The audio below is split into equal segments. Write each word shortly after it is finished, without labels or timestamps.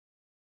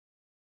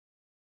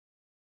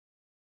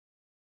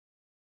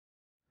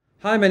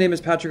Hi, my name is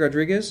Patrick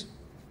Rodriguez.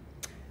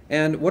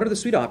 And what are the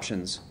suite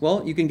options?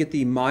 Well, you can get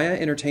the Maya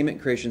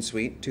Entertainment Creation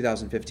Suite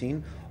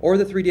 2015 or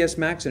the 3ds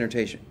Max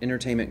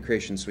Entertainment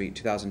Creation Suite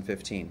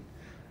 2015.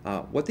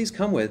 What these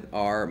come with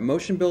are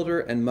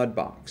MotionBuilder and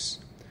Mudbox.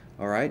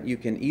 All right, you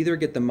can either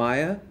get the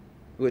Maya,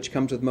 which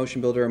comes with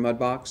MotionBuilder or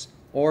Mudbox,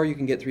 or you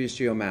can get 3ds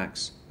Studio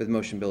Max with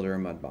MotionBuilder or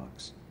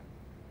Mudbox.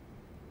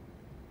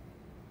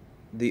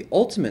 The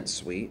Ultimate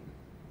Suite,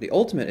 the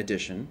Ultimate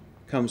Edition,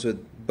 comes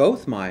with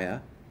both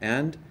Maya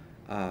and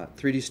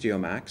 3ds Studio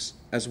Max,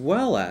 as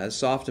well as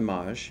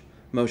Softimage,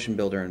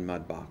 MotionBuilder, and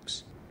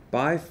Mudbox.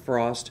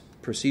 Bifrost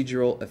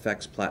Procedural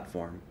Effects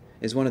Platform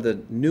is one of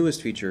the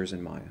newest features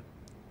in Maya.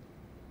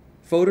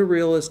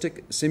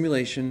 Photorealistic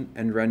simulation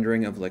and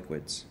rendering of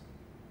liquids.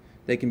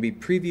 They can be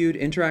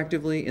previewed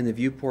interactively in the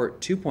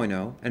Viewport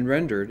 2.0 and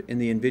rendered in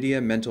the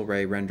NVIDIA Mental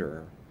Ray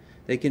renderer.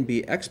 They can be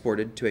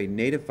exported to a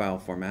native file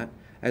format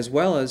as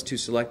well as to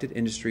selected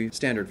industry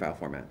standard file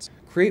formats.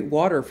 Create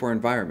water for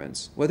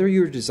environments. Whether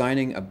you're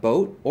designing a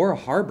boat or a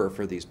harbor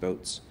for these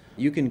boats,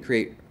 you can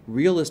create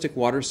realistic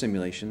water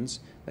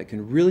simulations that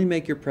can really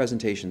make your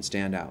presentation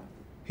stand out.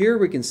 Here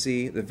we can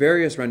see the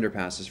various render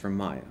passes from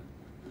Maya.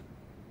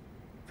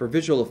 For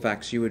visual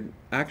effects, you would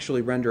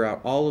actually render out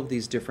all of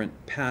these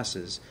different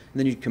passes, and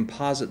then you'd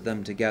composite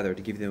them together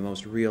to give you the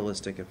most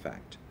realistic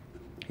effect.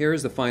 Here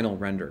is the final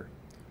render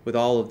with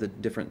all of the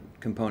different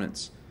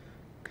components.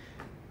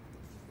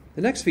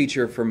 The next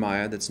feature for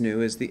Maya that's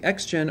new is the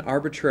XGen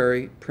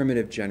Arbitrary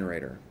Primitive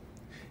Generator.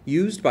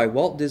 Used by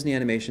Walt Disney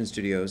Animation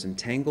Studios in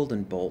Tangled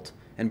and Bolt,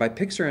 and by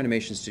Pixar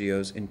Animation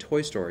Studios in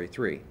Toy Story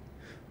 3.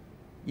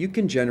 You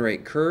can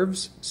generate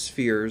curves,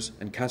 spheres,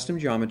 and custom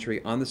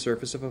geometry on the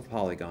surface of a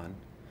polygon,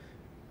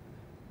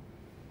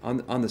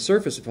 on the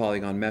surface of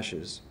polygon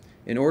meshes,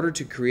 in order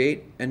to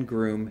create and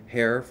groom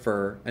hair,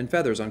 fur, and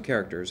feathers on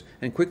characters,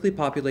 and quickly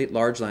populate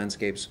large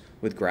landscapes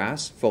with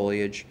grass,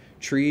 foliage,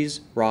 trees,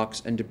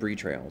 rocks, and debris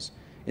trails.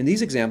 In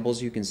these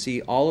examples, you can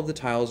see all of the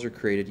tiles are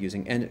created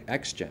using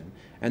XGen,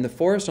 and the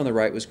forest on the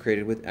right was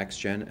created with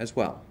XGen as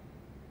well.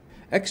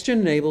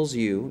 XGen enables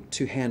you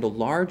to handle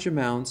large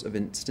amounts of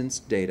instance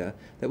data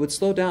that would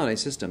slow down a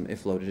system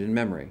if loaded in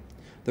memory.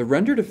 The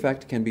rendered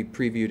effect can be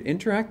previewed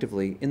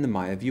interactively in the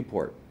Maya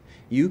viewport.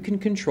 You can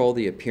control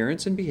the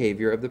appearance and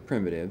behavior of the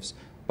primitives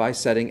by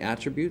setting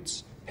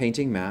attributes,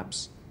 painting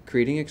maps,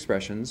 creating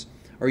expressions,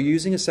 or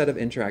using a set of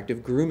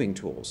interactive grooming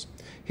tools.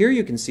 Here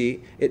you can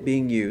see it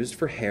being used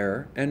for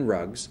hair and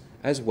rugs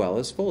as well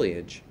as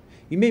foliage.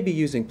 You may be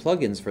using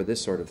plugins for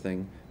this sort of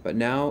thing, but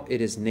now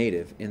it is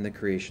native in the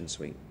Creation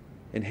Suite.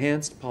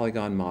 Enhanced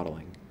Polygon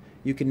Modeling.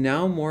 You can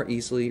now more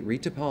easily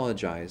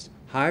retopologize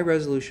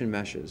high-resolution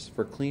meshes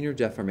for cleaner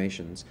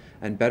deformations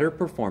and better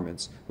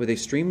performance with a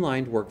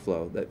streamlined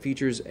workflow that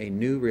features a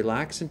new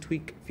Relax and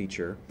Tweak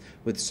feature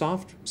with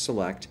Soft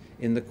Select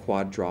in the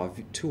Quad Draw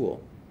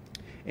tool,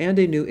 and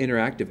a new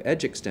interactive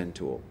Edge Extend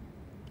tool.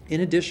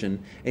 In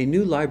addition, a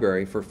new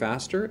library for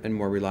faster and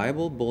more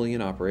reliable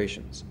Boolean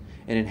operations,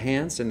 an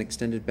enhanced and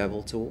extended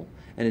bevel tool,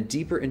 and a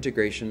deeper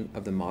integration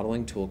of the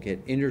modeling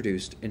toolkit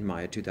introduced in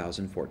Maya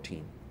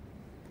 2014.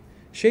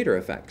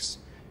 ShaderFX.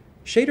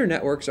 Shader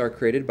networks are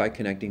created by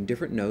connecting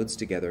different nodes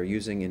together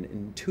using an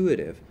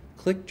intuitive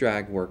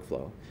click-drag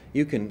workflow.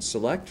 You can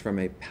select from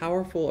a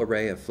powerful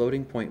array of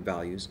floating point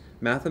values,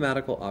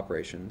 mathematical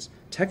operations,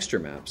 texture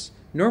maps,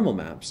 normal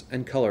maps,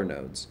 and color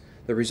nodes.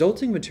 The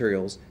resulting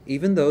materials,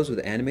 even those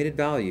with animated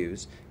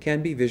values,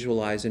 can be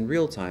visualized in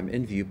real time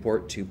in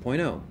Viewport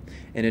 2.0.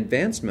 An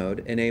advanced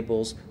mode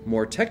enables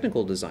more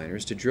technical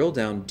designers to drill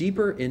down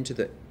deeper into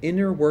the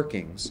inner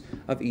workings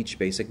of each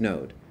basic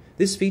node.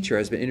 This feature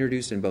has been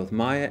introduced in both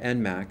Maya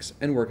and Max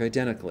and work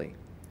identically.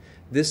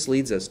 This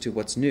leads us to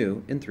what's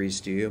new in 3ds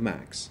Studio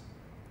Max.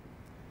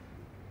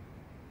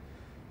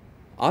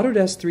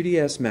 Autodesk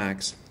 3ds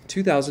Max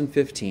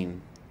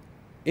 2015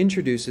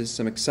 introduces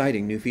some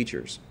exciting new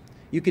features.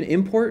 You can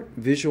import,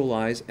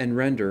 visualize, and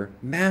render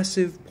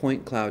massive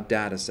point cloud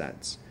data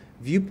sets.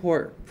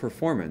 Viewport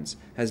performance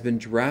has been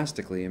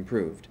drastically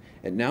improved.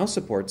 It now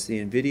supports the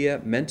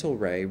NVIDIA Mental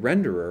Ray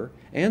renderer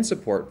and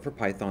support for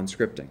Python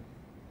scripting.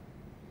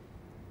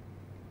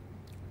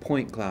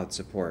 Point cloud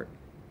support.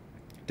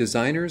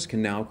 Designers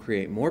can now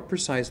create more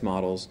precise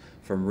models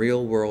from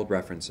real-world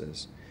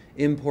references.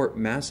 Import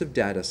massive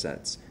data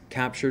sets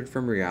captured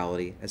from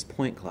reality as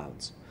point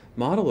clouds.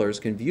 Modelers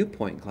can view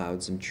point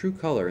clouds in true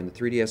color in the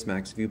 3ds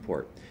Max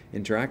viewport,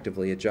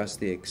 interactively adjust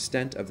the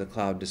extent of the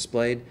cloud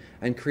displayed,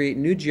 and create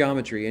new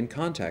geometry and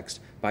context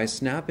by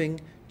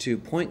snapping to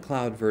point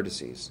cloud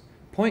vertices.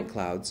 Point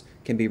clouds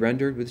can be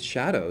rendered with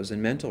shadows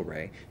in Mental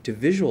Ray to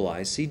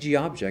visualize CG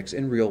objects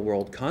in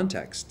real-world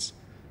contexts.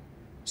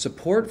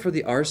 Support for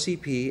the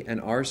RCP and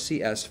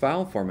RCS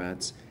file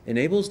formats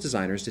enables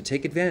designers to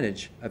take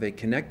advantage of a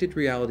connected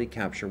reality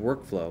capture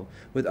workflow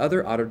with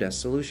other Autodesk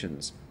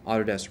solutions: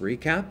 Autodesk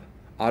Recap,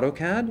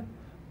 AutoCAD,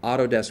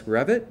 Autodesk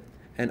Revit,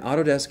 and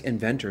Autodesk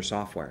Inventor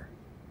software.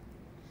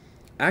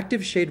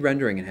 ActiveShade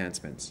rendering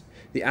enhancements.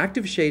 The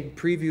ActiveShade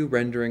preview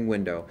rendering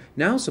window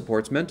now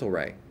supports Mental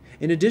Ray.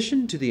 in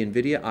addition to the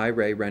NVIDIA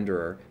iRay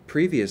renderer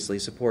previously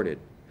supported.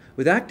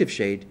 With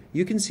ActiveShade,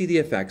 you can see the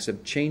effects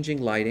of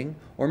changing lighting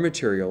or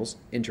materials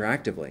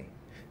interactively.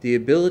 The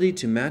ability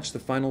to match the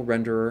final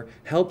renderer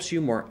helps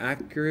you more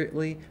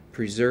accurately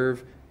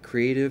preserve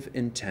creative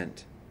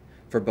intent.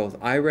 For both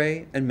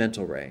iRay and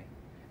Mental Ray,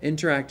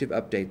 interactive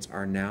updates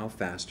are now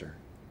faster.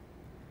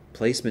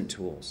 Placement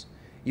tools.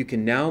 You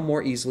can now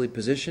more easily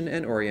position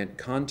and orient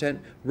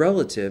content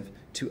relative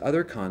to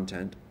other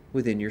content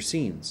within your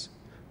scenes.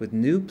 With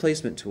new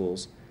placement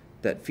tools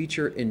that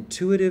feature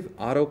intuitive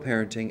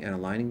auto-parenting and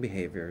aligning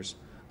behaviors,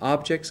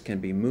 objects can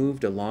be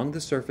moved along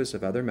the surface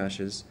of other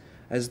meshes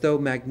as though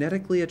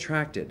magnetically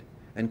attracted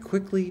and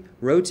quickly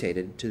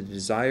rotated to the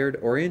desired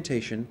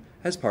orientation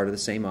as part of the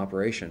same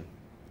operation.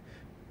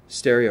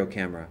 Stereo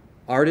camera.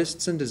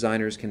 Artists and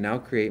designers can now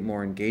create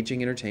more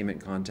engaging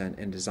entertainment content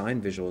and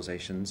design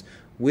visualizations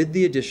with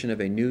the addition of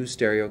a new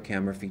stereo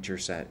camera feature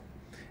set.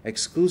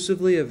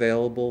 Exclusively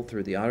available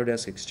through the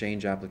Autodesk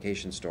XGen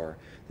application store,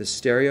 the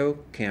Stereo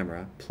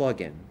Camera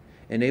plugin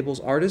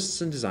enables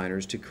artists and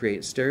designers to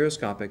create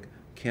stereoscopic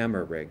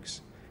camera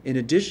rigs, in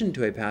addition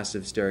to a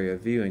passive stereo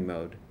viewing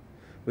mode.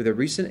 With a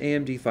recent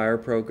AMD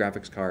FirePro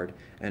graphics card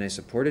and a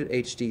supported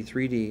HD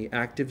 3D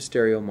active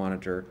stereo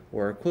monitor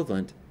or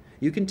equivalent,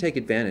 you can take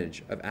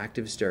advantage of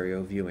active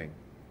stereo viewing.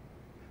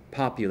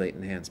 Populate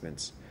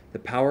enhancements. The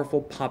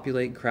powerful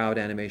Populate crowd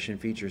animation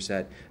feature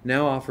set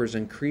now offers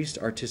increased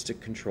artistic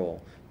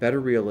control, better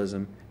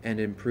realism, and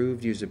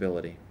improved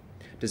usability.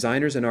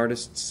 Designers and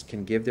artists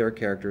can give their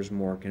characters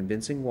more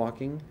convincing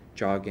walking,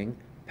 jogging,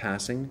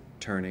 passing,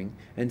 turning,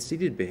 and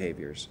seated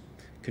behaviors,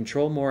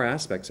 control more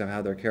aspects of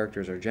how their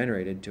characters are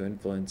generated to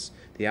influence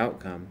the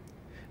outcome,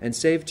 and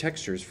save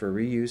textures for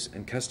reuse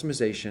and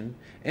customization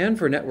and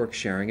for network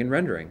sharing and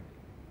rendering.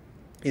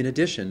 In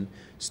addition,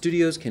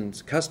 studios can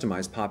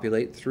customize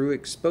Populate through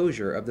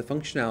exposure of the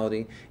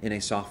functionality in a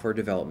software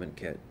development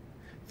kit.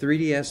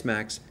 3ds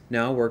Max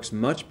now works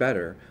much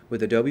better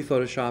with Adobe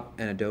Photoshop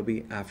and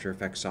Adobe After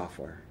Effects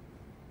software.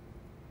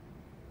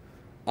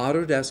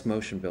 Autodesk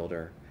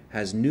MotionBuilder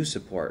has new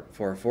support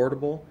for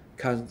affordable,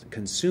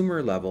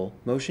 consumer-level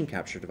motion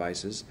capture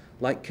devices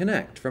like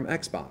Kinect from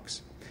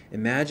Xbox.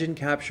 Imagine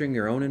capturing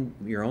your own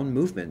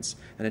movements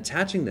and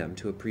attaching them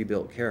to a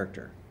pre-built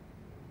character.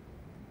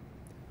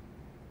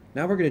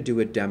 Now we're going to do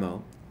a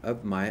demo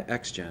of my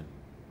XGen.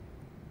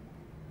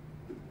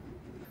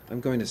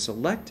 I'm going to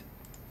select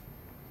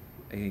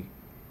a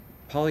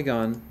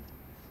polygon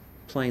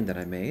plane that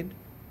I made.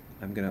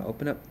 I'm going to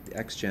open up the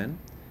XGen.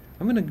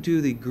 I'm going to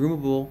do the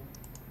groomable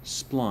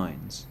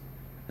splines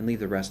and leave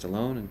the rest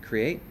alone and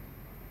create.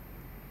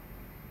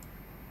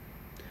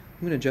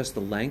 I'm going to adjust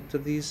the length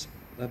of these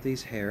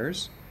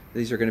hairs.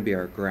 These are going to be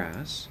our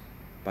grass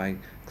by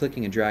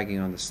clicking and dragging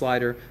on the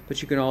slider,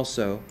 but you can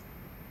also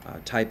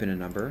type in a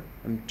number.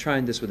 I'm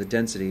trying this with a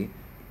density.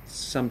 It's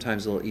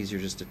sometimes a little easier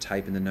just to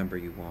type in the number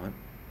you want.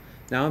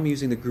 Now I'm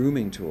using the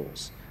grooming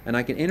tools, and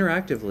I can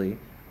interactively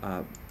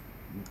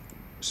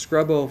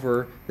scrub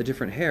over the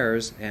different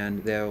hairs,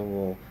 and they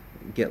will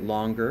get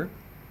longer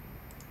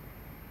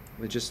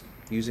with just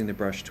using the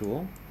brush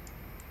tool.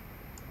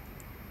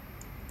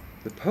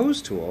 The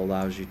pose tool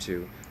allows you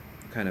to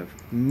kind of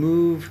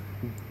move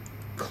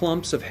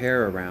clumps of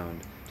hair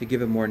around to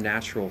give a more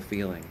natural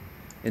feeling.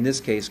 In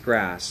this case,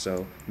 grass,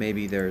 so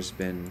maybe there's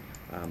been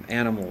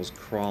animals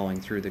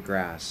crawling through the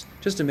grass,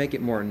 just to make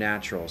it more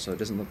natural so it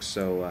doesn't look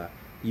so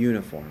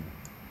uniform.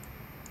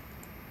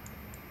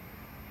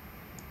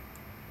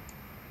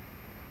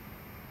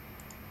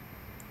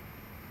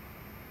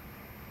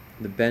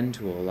 The bend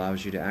tool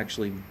allows you to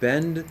actually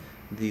bend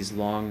these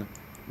long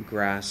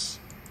grass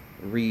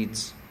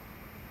reeds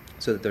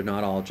so that they're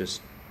not all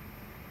just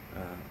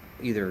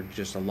either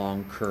just a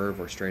long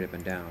curve or straight up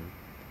and down.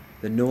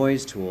 The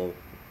noise tool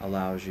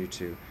allows you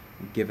to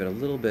give it a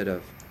little bit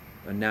of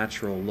a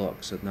natural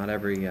look, so not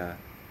everything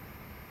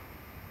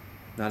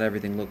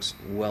looks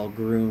well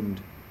groomed.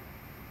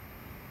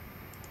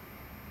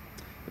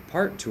 The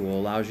part tool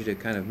allows you to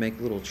kind of make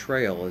a little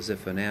trail as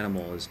if an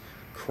animal has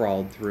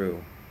crawled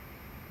through.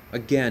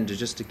 Again,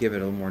 just to give it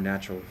a little more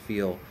natural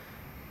feel.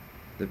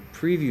 The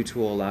preview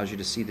tool allows you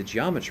to see the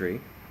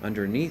geometry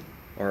underneath,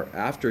 or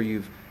after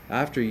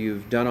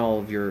you've done all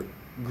of your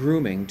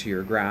grooming to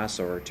your grass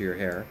or to your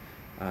hair.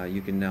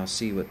 You can now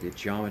see what the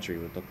geometry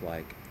would look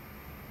like.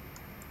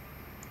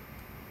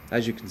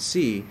 As you can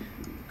see,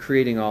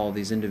 creating all of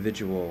these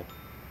individual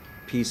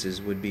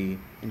pieces would be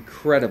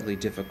incredibly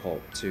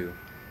difficult to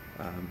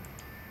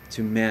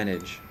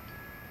manage.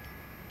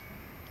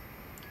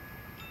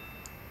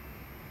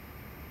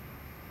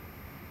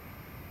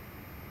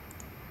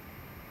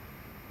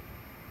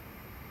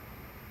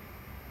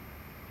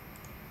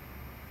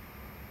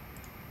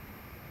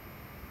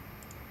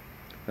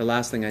 The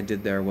last thing I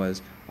did there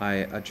was I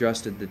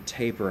adjusted the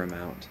taper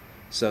amount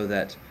so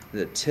that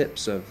the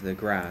tips of the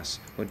grass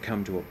would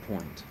come to a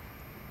point.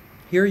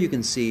 Here you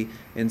can see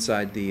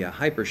inside the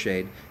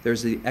Hypershade,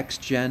 there's the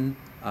XGen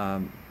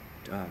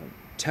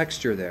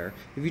texture there.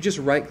 If you just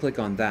right-click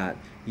on that,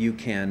 you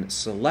can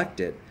select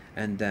it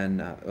and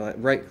then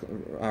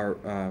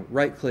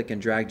right click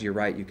and drag to your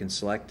right, you can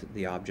select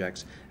the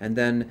objects, and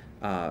then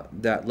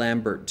that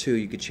Lambert 2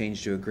 you could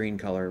change to a green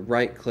color.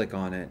 Right click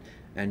on it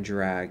and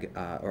drag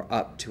or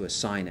up to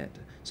assign it,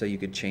 so you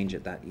could change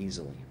it that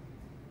easily.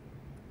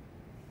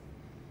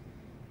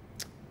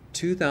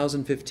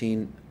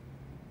 2015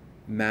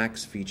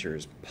 Max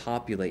features,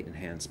 populate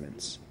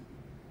enhancements.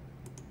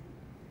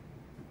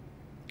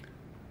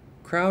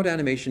 Crowd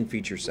animation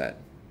feature set.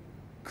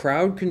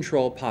 Crowd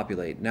control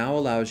populate now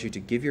allows you to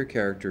give your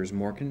characters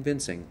more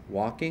convincing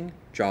walking,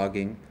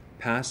 jogging,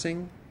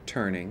 passing,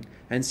 turning,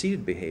 and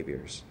seated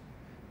behaviors,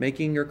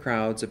 making your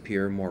crowds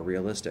appear more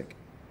realistic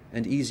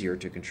and easier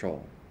to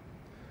control.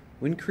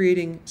 When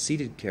creating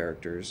seated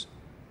characters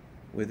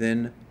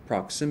within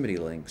proximity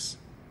links,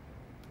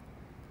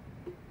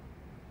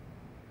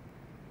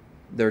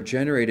 they're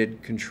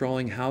generated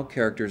controlling how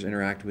characters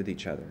interact with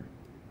each other.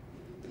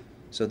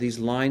 So these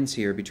lines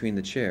here between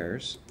the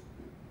chairs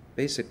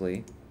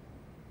basically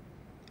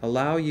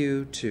allow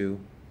you to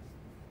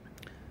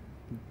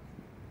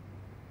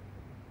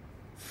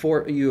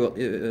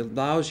it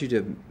allows you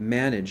to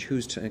manage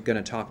who's going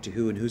to talk to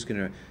who and who's going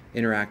to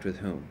interact with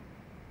whom.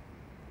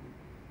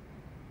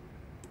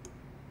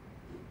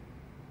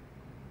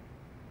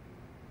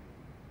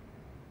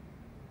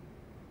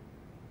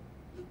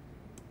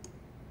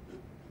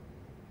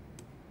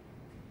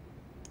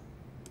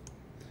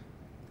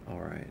 All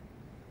right.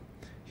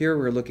 Here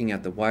we're looking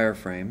at the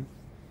wireframe.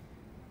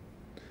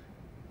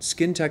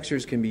 Skin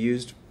textures can be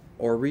used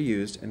or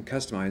reused and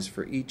customized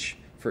for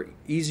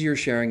easier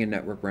sharing and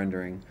network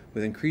rendering.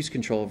 With increased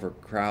control over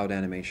crowd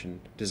animation,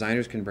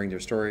 designers can bring their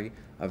story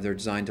of their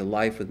design to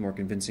life with more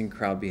convincing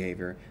crowd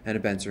behavior and a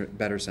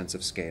better sense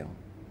of scale.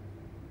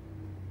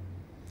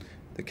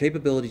 The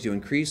capability to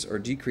increase or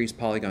decrease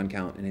polygon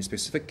count in a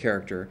specific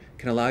character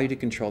can allow you to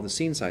control the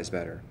scene size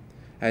better,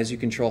 as you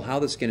control how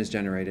the skin is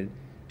generated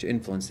to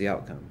influence the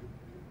outcome.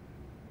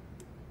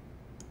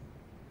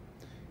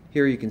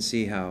 Here you can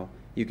see how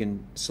you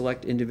can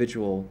select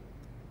individual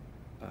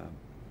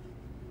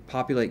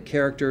populate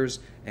characters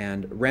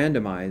and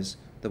randomize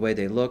the way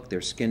they look,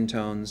 their skin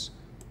tones,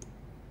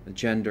 the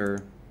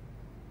gender.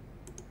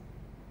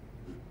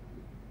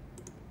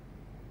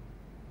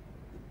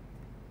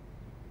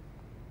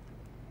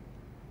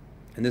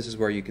 And this is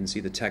where you can see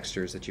the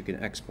textures that you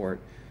can export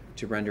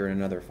to render in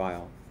another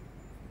file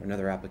or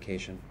another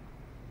application.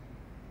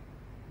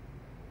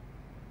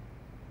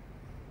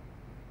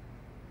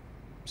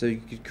 So you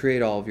could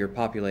create all of your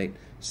populate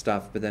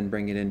stuff, but then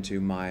bring it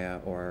into Maya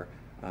or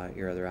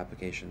your other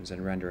applications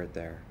and render it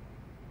there.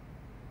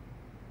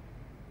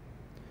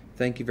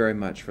 Thank you very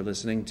much for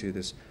listening to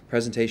this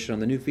presentation on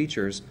the new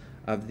features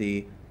of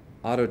the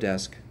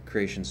Autodesk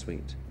Creation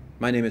Suite.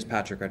 My name is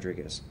Patrick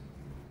Rodriguez.